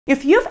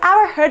If you've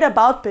ever heard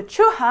about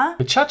Pecha,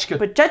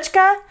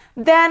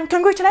 then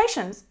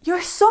congratulations!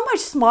 You're so much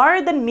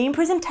smarter than me in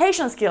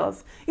presentation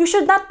skills. You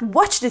should not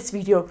watch this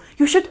video,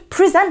 you should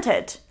present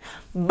it.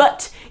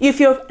 But if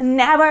you've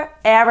never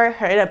ever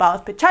heard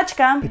about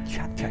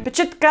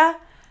Pecha,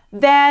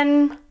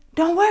 then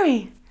don't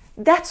worry.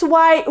 That's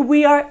why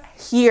we are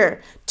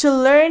here, to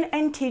learn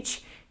and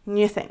teach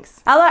new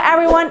things. Hello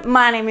everyone,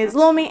 my name is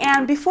Lumi,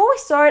 and before we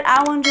start,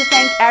 I want to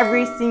thank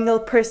every single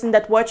person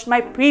that watched my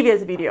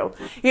previous video.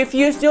 If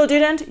you still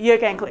didn't, you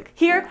can click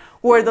here,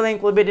 or the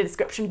link will be in the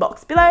description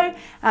box below,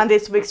 and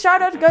this week's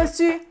shoutout goes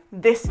to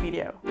this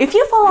video. If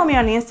you follow me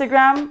on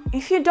Instagram,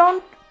 if you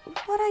don't,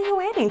 what are you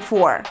waiting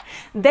for?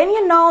 Then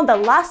you know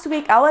that last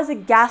week I was a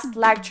guest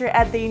lecturer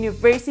at the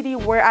university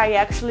where I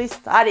actually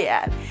study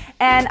at,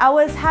 and I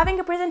was having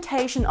a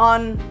presentation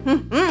on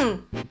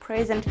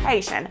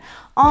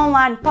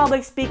online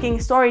public speaking,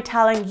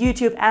 storytelling,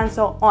 YouTube, and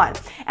so on.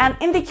 And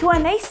in the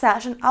Q&A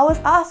session, I was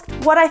asked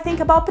what I think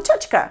about Pecha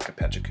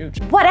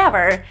Kucha.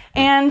 Whatever,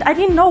 and I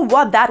didn't know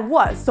what that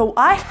was, so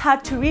I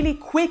had to really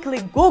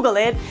quickly Google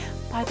it.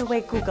 By the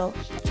way, Google,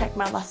 check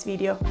my last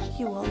video,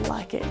 you will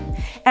like it.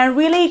 And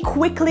really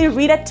quickly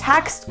read a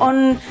text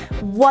on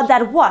what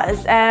that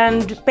was.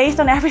 And based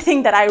on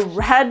everything that I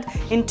read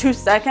in 2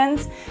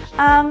 seconds,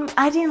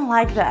 I didn't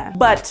like that.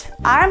 But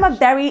I'm a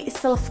very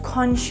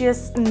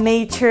self-conscious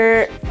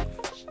nature,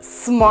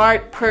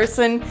 smart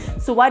person,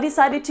 so I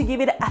decided to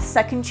give it a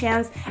second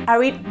chance. I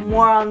read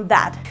more on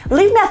that.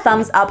 Leave me a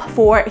thumbs up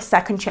for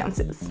second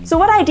chances. So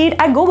what I did,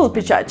 I googled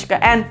Pecha,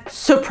 and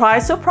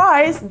surprise,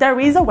 surprise, there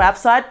is a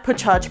website,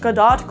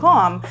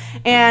 pecha.com.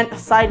 And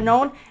side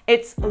note,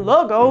 its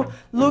logo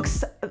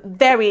looks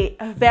very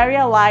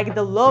like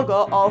the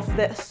logo of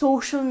the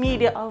social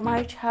media of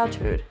my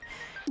childhood.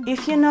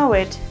 If you know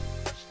it,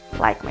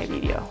 like my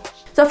video.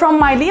 So from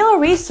my little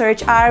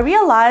research, I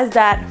realized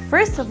that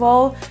first of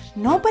all,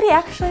 nobody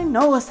actually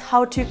knows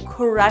how to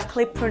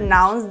correctly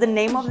pronounce the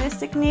name of this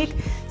technique.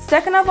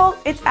 Second of all,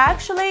 it's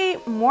actually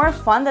more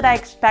fun than I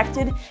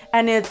expected,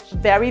 and it's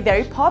very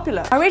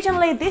popular.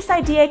 Originally, this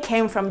idea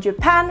came from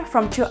Japan,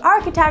 from 2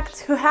 architects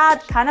who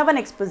had kind of an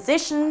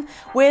exposition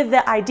with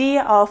the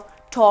idea of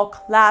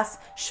talk less,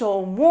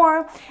 show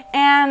more,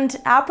 and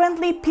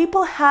apparently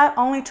people had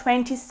only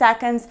 20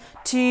 seconds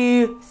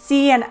to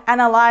see and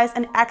analyze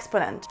an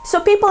exponent. So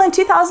people in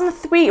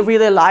 2003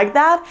 really liked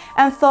that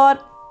and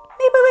thought,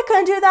 maybe we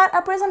can do that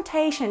a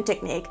presentation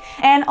technique.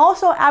 And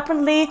also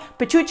apparently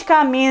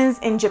Pechuchka means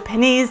in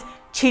Japanese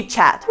chit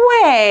chat.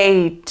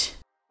 Wait!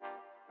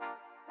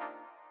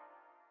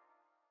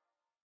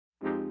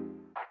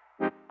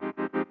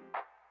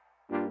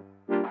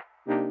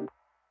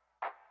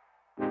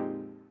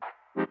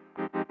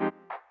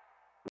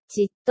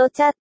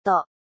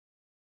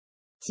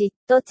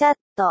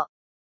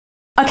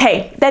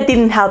 Okay, that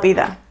didn't help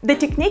either. The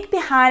technique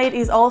behind it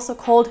is also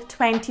called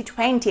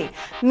 20-20,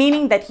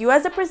 meaning that you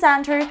as a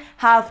presenter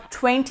have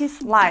 20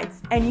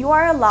 slides and you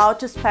are allowed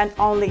to spend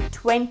only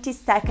 20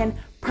 seconds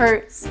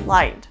per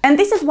slide. And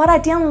this is what I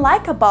didn't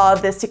like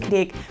about this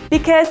technique,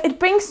 because it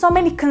brings so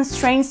many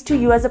constraints to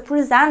you as a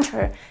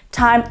presenter,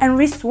 time and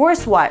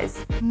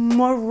resource-wise.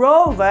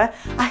 Moreover,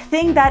 I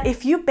think that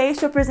if you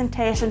base your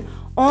presentation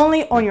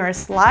only on your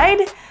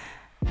slide,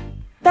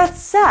 that's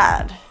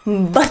sad.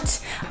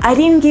 But I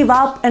didn't give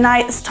up, and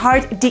I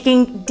started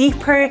digging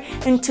deeper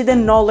into the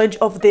knowledge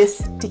of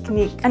this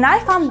technique. And I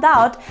found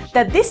out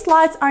that these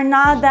slides are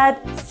not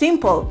that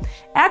simple.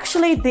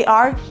 Actually, they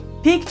are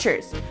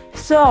pictures.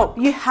 So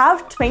you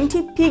have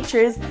 20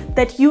 pictures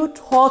that you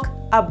talk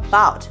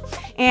about.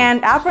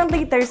 And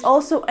apparently there's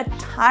also a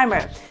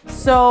timer.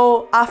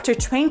 So after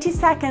 20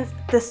 seconds,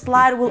 the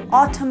slide will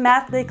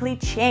automatically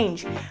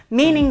change,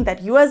 meaning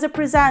that you as a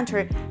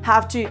presenter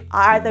have to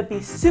either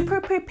be super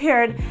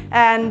prepared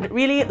and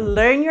really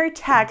learn your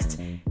text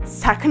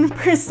second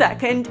per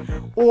second,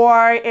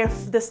 or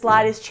if the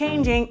slide is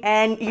changing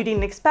and you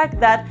didn't expect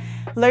that,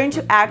 learn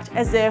to act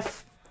as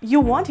if you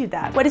wanted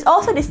that. What is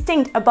also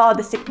distinct about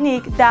this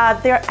technique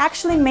that there are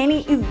actually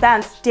many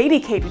events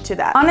dedicated to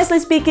that. Honestly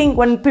speaking,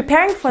 when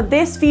preparing for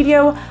this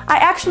video, I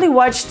actually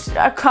watched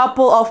a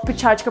couple of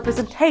Pecha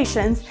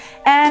presentations,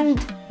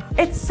 and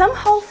it's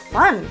somehow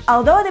fun.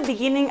 Although at the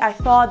beginning I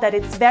thought that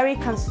it's very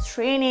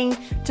constraining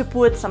to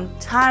put some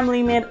time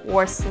limit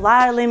or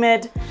slide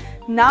limit,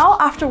 now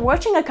after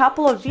watching a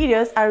couple of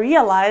videos, I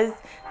realized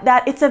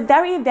that it's a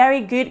very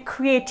good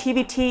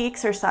creativity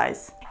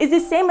exercise. It's the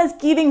same as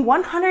giving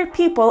 100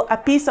 people a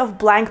piece of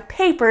blank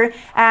paper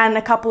and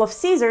a couple of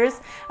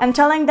scissors and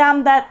telling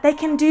them that they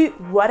can do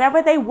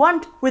whatever they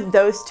want with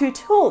those 2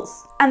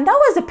 tools. And that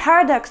was a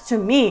paradox to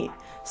me.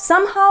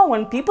 Somehow,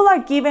 when people are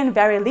given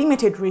very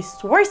limited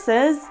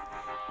resources,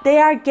 they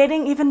are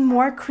getting even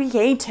more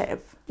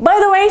creative. By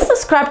the way,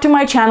 subscribe to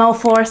my channel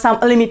for some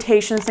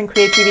limitations in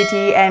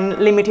creativity and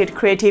limited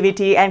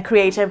creativity and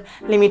creative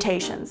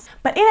limitations.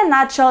 But in a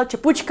nutshell,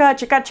 chapuchka,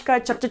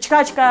 chikachka,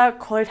 chapchachkachka,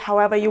 call it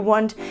however you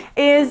want,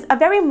 is a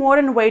very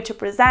modern way to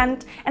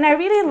present, and I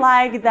really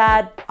like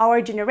that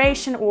our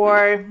generation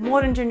or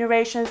modern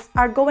generations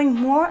are going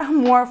more and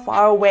more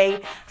far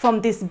away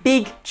from these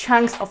big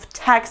chunks of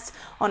text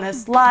on a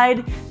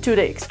slide to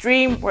the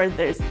extreme where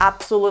there's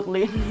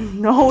absolutely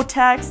no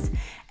text.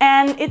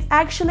 And it's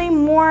actually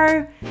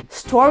more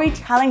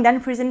storytelling than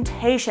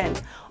presentation.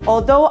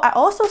 Although I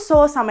also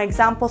saw some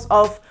examples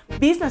of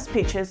business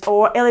pitches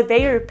or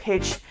elevator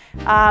pitch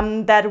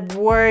that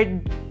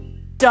were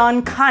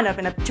done kind of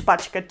in a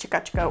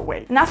chikachka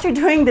way. And after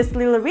doing this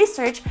little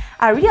research,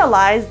 I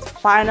realized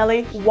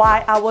finally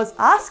why I was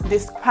asked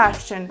this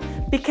question.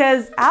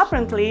 Because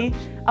apparently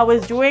I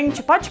was doing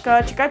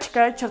chikachka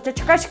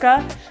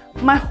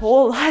my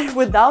whole life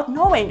without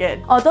knowing it.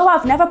 Although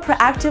I've never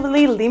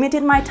proactively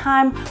limited my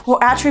time or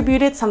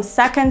attributed some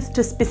seconds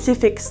to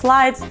specific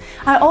slides,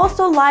 I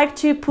also like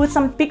to put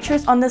some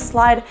pictures on the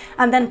slide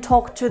and then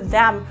talk to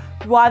them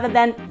rather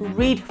than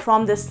read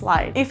from the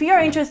slide. If you're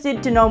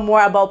interested to know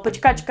more about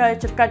Pecha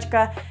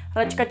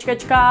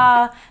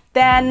Kucha,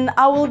 then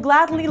I will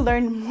gladly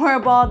learn more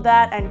about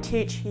that and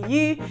teach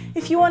you.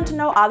 If you want to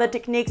know other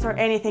techniques or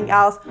anything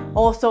else,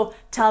 also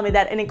tell me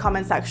that in the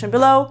comment section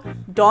below.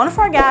 Don't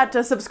forget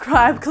to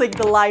subscribe, click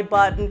the like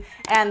button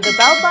and the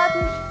bell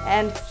button,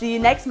 and see you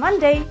next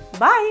Monday.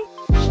 Bye!